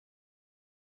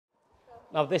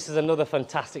Now this is another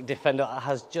fantastic Defender that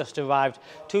has just arrived.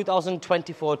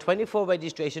 2024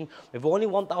 registration with only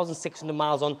 1,600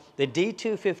 miles on. The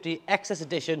D250 XS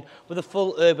edition with a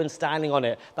full urban styling on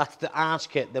it. That's the arch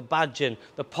kit, the badging,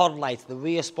 the pod lights, the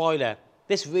rear spoiler.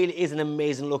 This really is an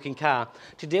amazing looking car.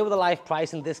 Today with the live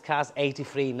pricing, this car's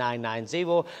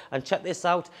 83,990. And check this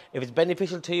out, if it's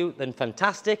beneficial to you, then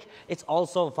fantastic. It's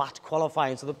also VAT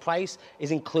qualifying, so the price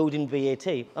is including VAT.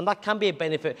 And that can be a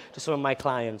benefit to some of my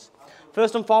clients.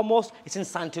 First and foremost, it's in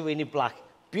Santorini Black.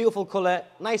 Beautiful colour,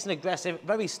 nice and aggressive,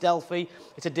 very stealthy.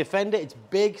 It's a Defender, it's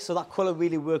big, so that colour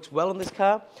really works well on this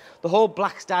car. The whole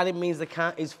black styling means the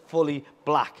car is fully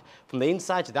black. From the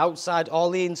inside to the outside, all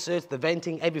the inserts, the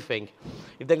venting, everything.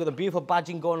 You've then got the beautiful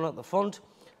badging going on at the front.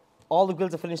 All the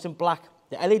grills are finished in black.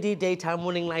 The LED daytime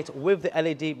running lights with the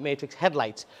LED matrix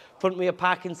headlights. Front rear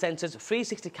parking sensors,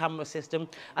 360 camera system,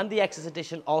 and the XS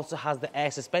edition also has the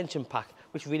air suspension pack,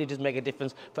 which really does make a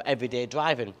difference for everyday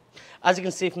driving. As you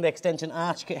can see from the extension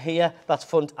arch kit here, that's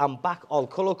front and back, all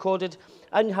colour coded.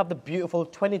 And you have the beautiful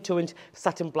 22-inch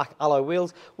satin black alloy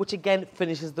wheels, which again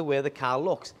finishes the way the car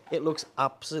looks. It looks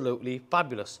absolutely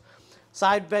fabulous.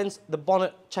 Side vents, the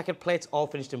bonnet, checkered plates, all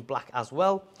finished in black as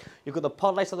well. You've got the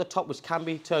pod lights at the top, which can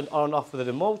be turned on and off with a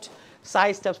remote.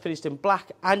 Side steps finished in black,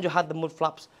 and you had the mud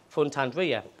flaps front and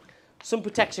rear. Some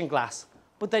protection glass,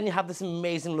 but then you have this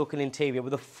amazing looking interior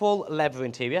with a full leather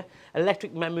interior,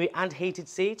 electric memory and heated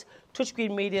seats,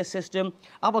 touchscreen media system,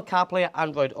 Apple CarPlay,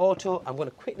 Android Auto. I'm going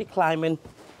to quickly climb in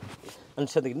and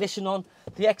turn the ignition on.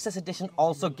 The XS edition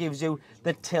also gives you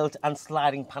the tilt and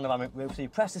sliding panoramic roof. So you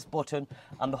press this button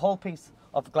and the whole piece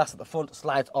of glass at the front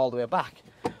slides all the way back.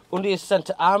 Under your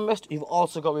centre armrest, you've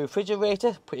also got a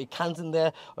refrigerator. Put your cans in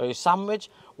there or your sandwich.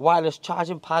 Wireless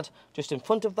charging pad just in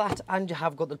front of that, and you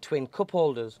have got the twin cup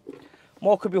holders.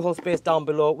 More cubbyhole space down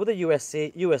below with a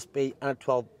USB, and a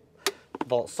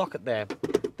 12-volt socket there.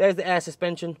 There's the air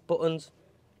suspension buttons,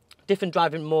 different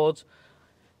driving modes,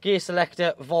 gear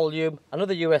selector, volume,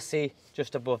 another USB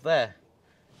just above there.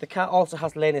 The car also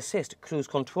has lane assist, cruise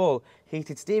control,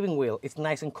 heated steering wheel. It's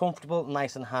nice and comfortable,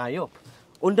 nice and high up.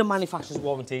 Under manufacturer's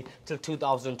warranty till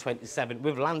 2027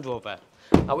 with Land Rover.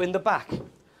 Now in the back,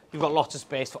 you've got lots of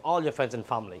space for all your friends and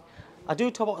family. I do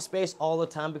talk about space all the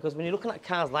time because when you're looking at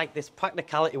cars like this,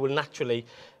 practicality will naturally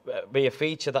be a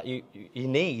feature that you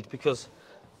need, because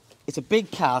it's a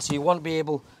big car, so you want to be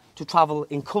able to travel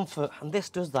in comfort, and this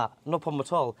does that, no problem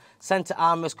at all. Centre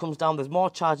armrest comes down, there's more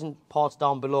charging ports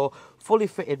down below, fully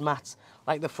fitted mats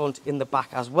like the front in the back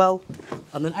as well.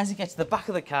 And then as you get to the back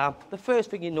of the car, the first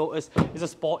thing you notice is a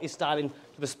sporty styling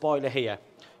to the spoiler here.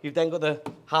 You've then got the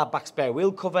hardback spare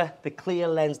wheel cover, the clear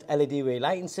lensed LED rear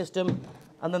lighting system,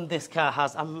 and then this car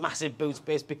has a massive boot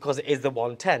space because it is the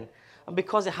 110. And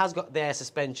because it has got the air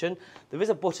suspension, there is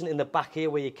a button in the back here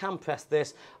where you can press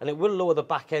this and it will lower the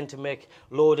back end to make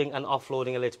loading and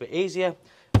offloading a little bit easier.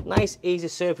 Nice, easy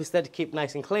surface there to keep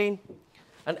nice and clean.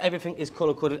 And everything is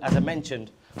colour coded as I mentioned.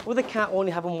 With the car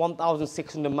only having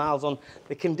 1,600 miles on,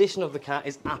 the condition of the car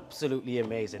is absolutely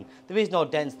amazing. There is no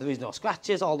dents, there is no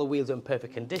scratches, all the wheels are in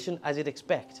perfect condition as you'd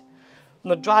expect. From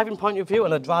the driving point of view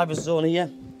and the driver's zone here,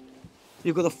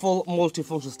 you've got the full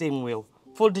multifunctional steering wheel,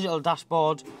 full digital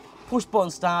dashboard, push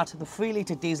button start, the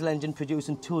 3-litre diesel engine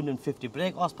producing 250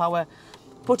 brake horsepower.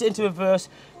 Put it into reverse,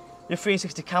 your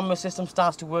 360 camera system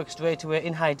starts to work straight away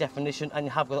in high definition, and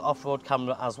you have got the off-road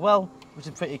camera as well, which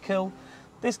is pretty cool.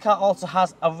 This car also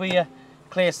has a rear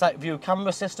ClearSight view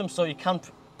camera system, so you can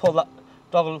pull that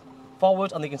toggle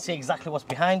forward and you can see exactly what's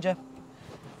behind you.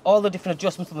 All the different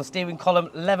adjustments on the steering column,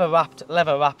 leather wrapped,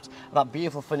 and that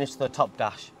beautiful finish to the top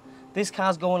dash. This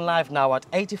car's going live now at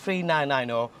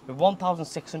 83,990 with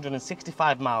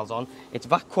 1,665 miles on. It's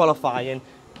VAT qualifying,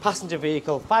 passenger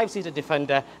vehicle, 5-seater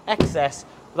Defender, XS,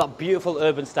 with that beautiful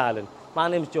urban styling. My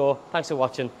name's Joe, thanks for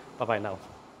watching, bye bye now.